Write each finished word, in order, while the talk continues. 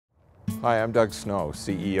Hi, I'm Doug Snow,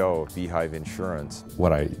 CEO of Beehive Insurance.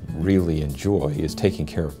 What I really enjoy is taking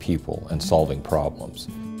care of people and solving problems.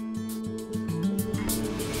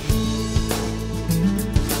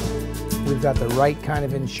 We've got the right kind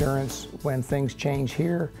of insurance when things change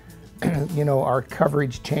here. Our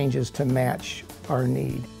coverage changes to match our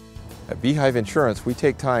need. At Beehive Insurance, we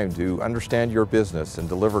take time to understand your business and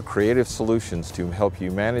deliver creative solutions to help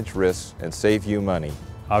you manage risks and save you money.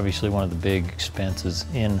 Obviously, one of the big expenses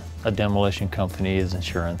in a demolition company is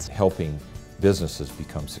insurance. Helping businesses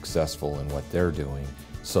become successful in what they're doing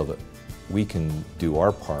so that we can do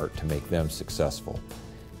our part to make them successful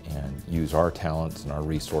and use our talents and our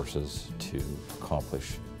resources to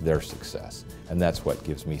accomplish their success. And that's what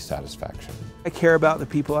gives me satisfaction. I care about the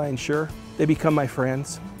people I insure. They become my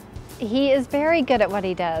friends. He is very good at what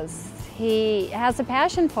he does. He has a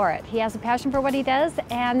passion for it. He has a passion for what he does,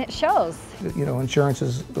 and it shows. Insurance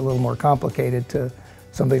is a little more complicated to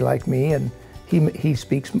somebody like me, and he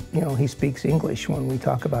speaks English when we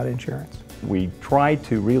talk about insurance. We try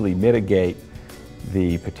to really mitigate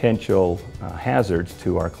the potential hazards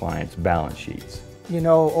to our clients' balance sheets.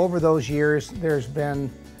 Over those years, there's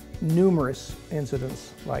been numerous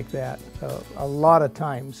incidents like that. A lot of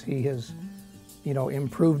times he has,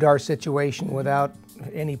 improved our situation without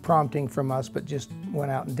any prompting from us, but just went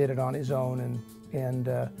out and did it on his own.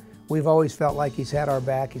 And we've always felt like he's had our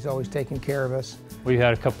back. He's always taken care of us. We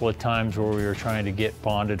had a couple of times where we were trying to get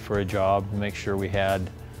bonded for a job to make sure we had,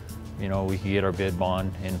 we could get our bid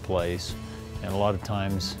bond in place. And a lot of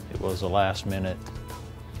times it was a last minute,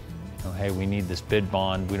 hey, we need this bid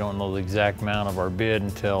bond. We don't know the exact amount of our bid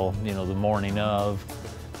until, the morning of.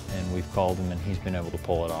 And we've called him and he's been able to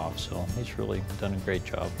pull it off. So he's really done a great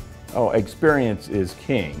job. Oh, experience is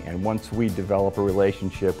king, and once we develop a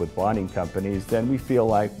relationship with bonding companies, then we feel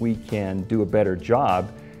like we can do a better job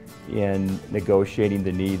in negotiating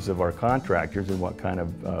the needs of our contractors and what kind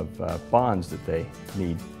of bonds that they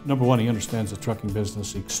need. Number one, he understands the trucking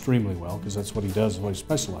business extremely well because that's what he does and what he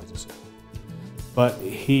specializes in. But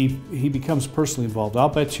he becomes personally involved. I'll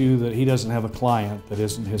bet you that he doesn't have a client that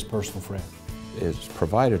isn't his personal friend. It's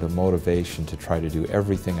provided a motivation to try to do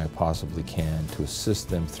everything I possibly can to assist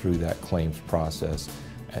them through that claims process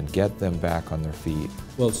and get them back on their feet.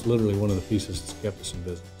 Well, it's literally one of the pieces that's kept us in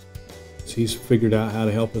business. He's figured out how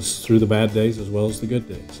to help us through the bad days as well as the good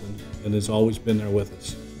days, and has always been there with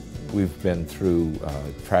us. We've been through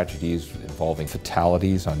tragedies involving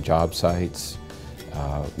fatalities on job sites.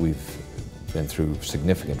 We've been through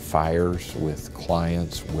significant fires with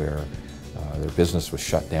clients where their business was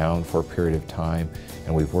shut down for a period of time,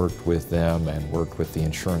 and we've worked with them and worked with the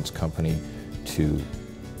insurance company to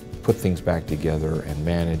put things back together and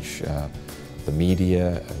manage the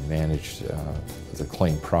media and manage the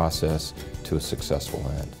claim process to a successful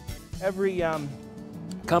end. Every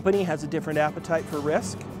company has a different appetite for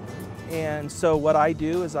risk, and so what I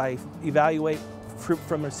do is I evaluate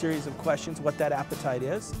from a series of questions what that appetite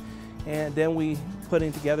is, and then we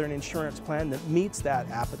putting together an insurance plan that meets that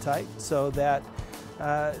appetite so that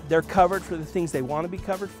they're covered for the things they want to be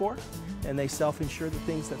covered for, and they self-insure the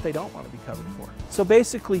things that they don't want to be covered for. So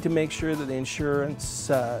basically to make sure that the insurance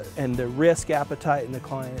and the risk appetite and the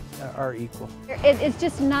client are equal. It's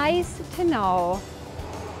just nice to know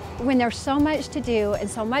when there's so much to do and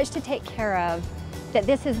so much to take care of that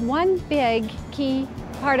this is one big key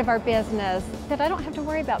part of our business that I don't have to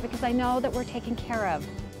worry about because I know that we're taken care of.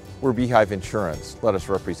 We're Beehive Insurance. Let us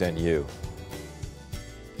represent you.